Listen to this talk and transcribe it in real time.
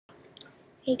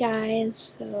Hey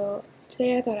guys, so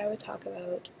today I thought I would talk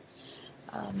about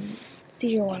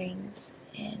seizure warnings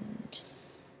and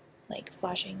like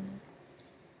flashing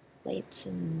lights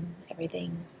and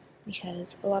everything,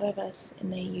 because a lot of us in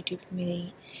the YouTube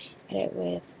community edit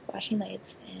with flashing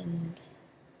lights and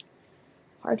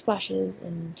hard flashes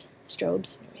and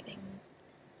strobes and everything.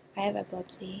 I have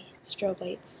epilepsy. Strobe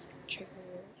lights trigger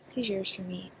seizures for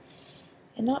me.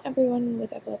 And not everyone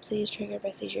with epilepsy is triggered by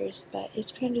seizures, but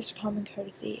it's kind of just a common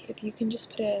courtesy. If you can just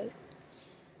put a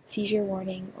seizure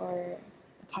warning or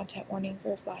a content warning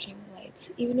for flashing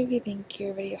lights, even if you think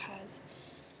your video has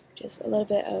just a little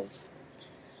bit of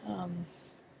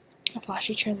a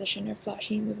flashy transition or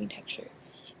flashy moving texture,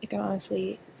 it can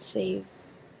honestly save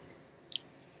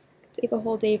a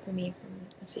whole day for me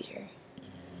from a seizure.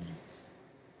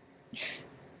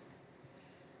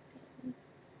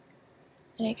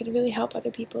 And it could really help other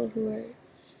people who are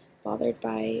bothered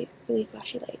by really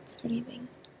flashy lights or anything,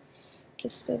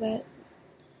 just so that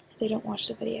they don't watch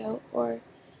the video, or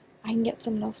I can get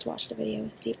someone else to watch the video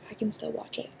to see if I can still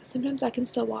watch it. Because sometimes I can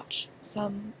still watch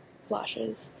some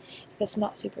flashes if it's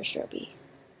not super stroby,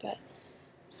 but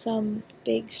some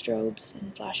big strobes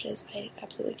and flashes I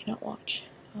absolutely cannot watch.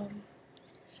 A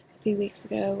few weeks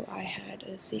ago I had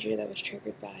a seizure that was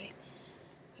triggered by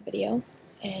a video,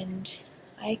 and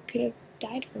I could have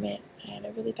died from it. I had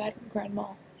a really bad grand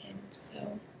mal, and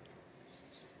so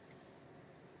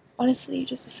honestly,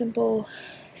 just a simple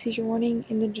seizure warning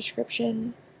in the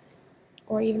description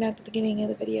or even at the beginning of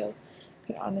the video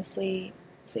could honestly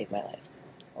save my life,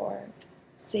 or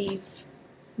save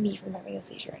me from having a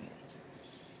seizure anyways.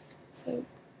 So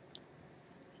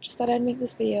I just thought I'd make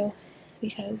this video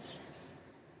because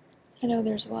I know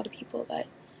there's a lot of people that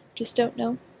just don't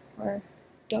know or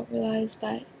don't realize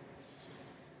that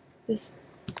this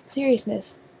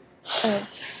seriousness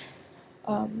of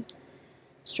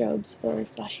strobes or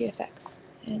flashy effects.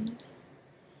 And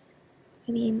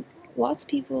I mean, lots of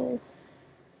people,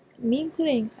 me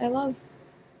including, I love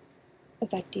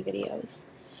effecty videos,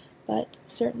 but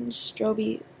certain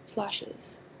stroby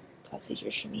flashes cause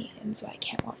seizures for me, and so I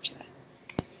can't watch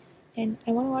that. And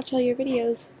I want to watch all your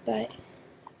videos, but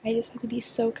I just have to be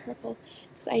so careful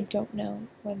because I don't know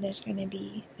when there's going to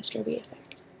be a strobe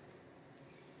effect.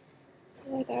 So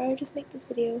I thought I would just make this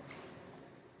video.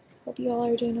 Hope you all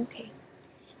are doing okay.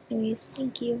 Anyways,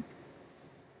 thank you.